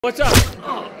What's up?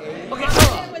 Oh, okay.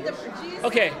 Oh.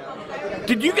 Okay.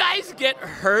 Did you guys get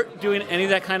hurt doing any of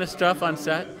that kind of stuff on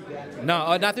set?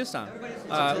 No, not this time.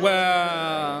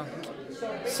 Well,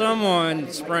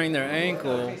 someone sprained their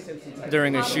ankle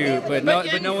during a shoot, but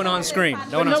no one on screen.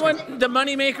 No one. The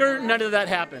moneymaker, none of that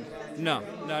happened. No,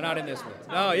 not in this one.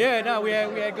 Oh yeah, no, we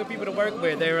had good people to work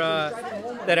with. They're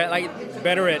that are like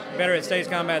better at stage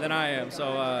combat than I am.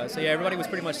 So yeah, everybody was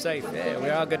pretty much safe. Yeah,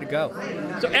 we're all good to go.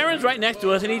 So Aaron's right next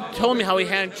to us, and he told me how he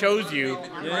hand chose you.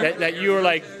 Yeah. That you were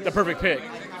like the perfect pick.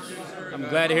 I'm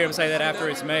glad to hear him say that after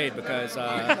it's made, because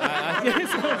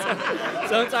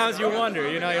sometimes you wonder,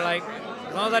 you know, you're like,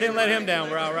 as long as I didn't let him down,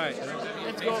 we're all right.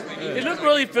 Let's go. It looks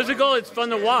really physical. It's fun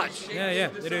to watch. Yeah,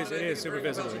 it is super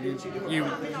physical. You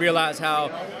realize how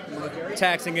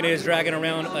taxing it is dragging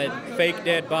around a fake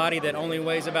dead body that only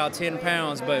weighs about 10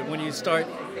 pounds, but when you start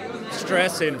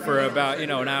stressing for about,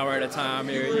 an hour at a time,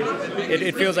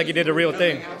 it feels like you did a real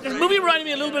thing. This movie reminded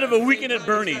me a little bit of A Weekend at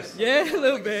Bernie's. Yeah, a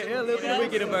little bit. Yeah, a little bit of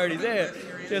Weekend at Bernie's. Yeah,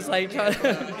 just like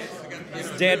this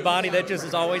dead body that just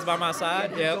is always by my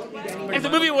side. Yeah. And the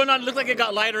movie went on, it looked like it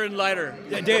got lighter and lighter.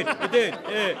 It did.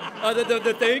 Yeah.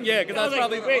 The thing, yeah, because I was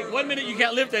probably wait. 1 minute you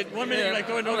can't lift it. 1 minute you're like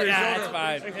going over your shoulder. It's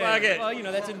fine. Like, yeah. fuck it.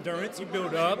 Well, that's endurance. You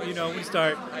build up. You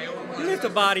lift the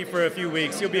body for a few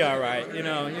weeks, you'll be all right.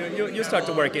 You'll start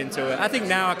to work into it. I think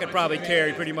now I could probably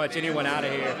carry pretty much anyone out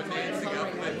of here.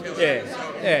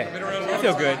 Yeah. I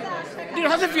feel good. Dude,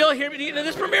 how's it feel here?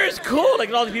 This premiere is cool.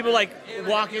 Like all the people like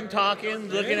walking, talking,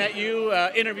 looking at you,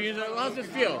 interviews. How's it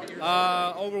feel?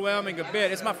 Overwhelming a bit.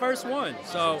 It's my first one,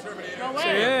 so no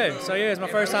way. So yeah, it's my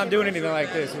first time doing anything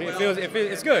like this.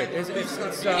 It's good.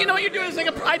 It's you know what you're doing? Is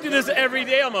like I do this every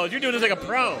day almost. You're doing this like a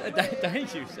pro.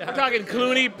 Thank you. I'm talking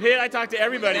Clooney, Pitt. I talk to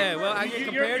everybody. Yeah, well, I get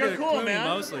compared you're to cool, Clooney man.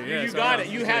 mostly. Yeah, you got it.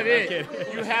 You have it.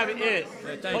 You have it.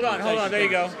 Hold on. There you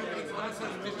go.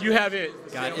 You have it.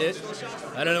 Got it.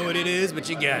 I don't know what it is, but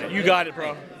you got it. You got it,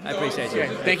 bro. I appreciate you.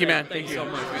 Okay. Thank you, man. Thank you so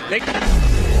much, man. Thank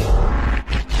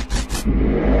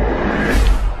you.